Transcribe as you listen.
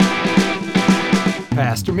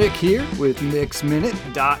Pastor Mick here with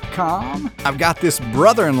MixMinute.com. I've got this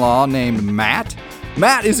brother-in-law named Matt.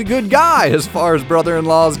 Matt is a good guy as far as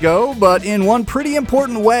brother-in-laws go, but in one pretty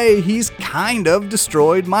important way, he's kind of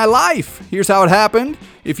destroyed my life. Here's how it happened.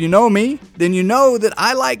 If you know me, then you know that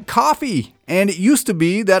I like coffee. And it used to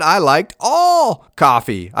be that I liked all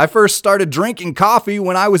coffee. I first started drinking coffee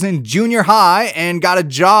when I was in junior high and got a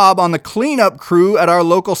job on the cleanup crew at our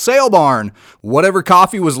local sale barn. Whatever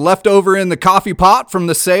coffee was left over in the coffee pot from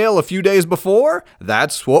the sale a few days before,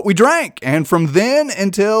 that's what we drank. And from then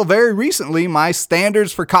until very recently, my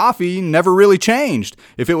standards for coffee never really changed.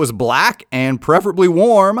 If it was black and preferably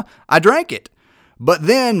warm, I drank it. But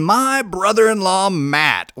then my brother-in-law,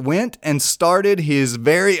 Matt, went and started his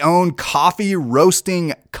very own coffee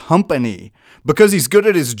roasting company. Because he's good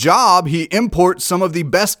at his job, he imports some of the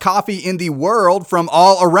best coffee in the world from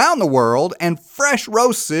all around the world and fresh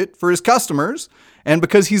roasts it for his customers. And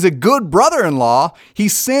because he's a good brother-in-law, he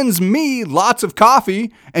sends me lots of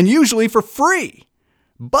coffee and usually for free.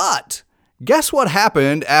 But guess what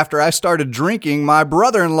happened after I started drinking my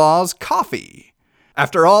brother-in-law's coffee?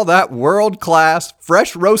 After all that world-class,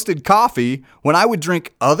 fresh roasted coffee, when I would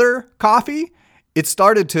drink other coffee, it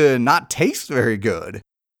started to not taste very good.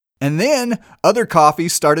 And then other coffee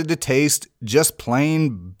started to taste just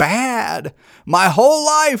plain bad. My whole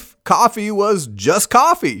life, coffee was just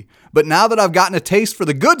coffee. But now that I've gotten a taste for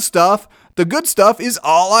the good stuff is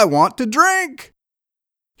all I want to drink.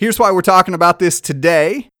 Here's why we're talking about this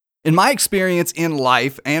today. In my experience in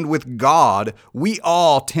life and with God, we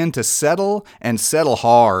all tend to settle and settle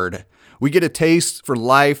hard. We get a taste for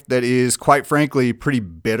life that is, quite frankly, pretty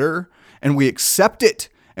bitter, and we accept it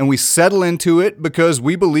and we settle into it because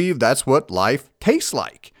we believe that's what life tastes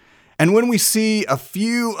like. And when we see a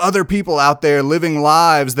few other people out there living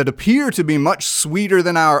lives that appear to be much sweeter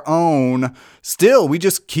than our own, still we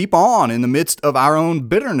just keep on in the midst of our own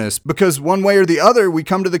bitterness because one way or the other we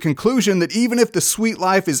come to the conclusion that even if the sweet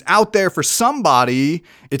life is out there for somebody,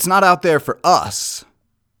 it's not out there for us.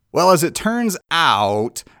 Well, as it turns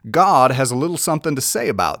out, God has a little something to say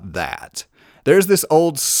about that. There's this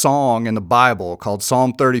old song in the Bible called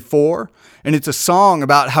Psalm 34, and it's a song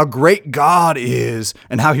about how great God is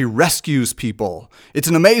and how he rescues people. It's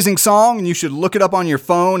an amazing song, and you should look it up on your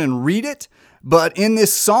phone and read it. But in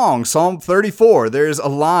this song, Psalm 34, there's a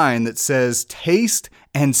line that says, "Taste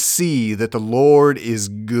and see that the Lord is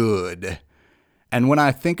good." And when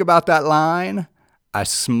I think about that line, I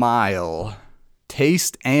smile.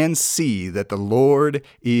 Taste and see that the Lord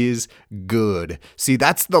is good. See,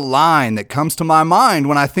 that's the line that comes to my mind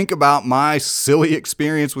when I think about my silly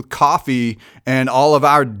experience with coffee and all of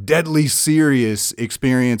our deadly serious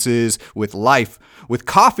experiences with life. With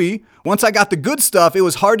coffee, once I got the good stuff, it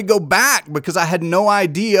was hard to go back because I had no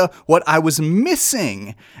idea what I was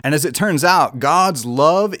missing. And as it turns out, God's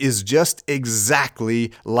love is just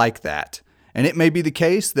exactly like that. And it may be the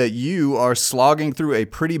case that you are slogging through a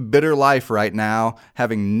pretty bitter life right now,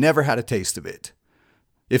 having never had a taste of it.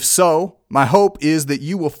 If so, my hope is that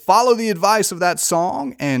you will follow the advice of that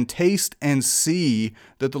song and taste and see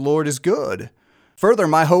that the Lord is good. Further,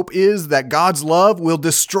 my hope is that God's love will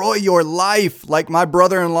destroy your life like my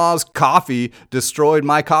brother-in-law's coffee destroyed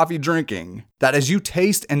my coffee drinking. That as you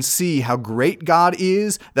taste and see how great God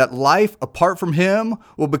is, that life apart from him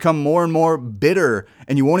will become more and more bitter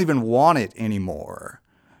and you won't even want it anymore.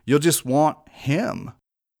 You'll just want him.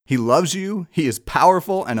 He loves you, he is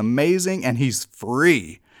powerful and amazing, and he's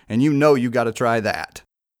free. And you know you got to try that.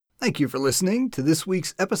 Thank you for listening to this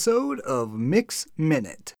week's episode of Mix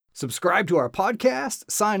Minute. Subscribe to our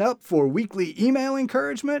podcast, sign up for weekly email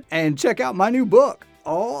encouragement, and check out my new book,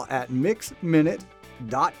 all at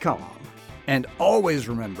MixMinute.com. And always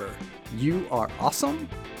remember, you are awesome,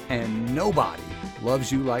 and nobody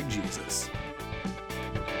loves you like Jesus.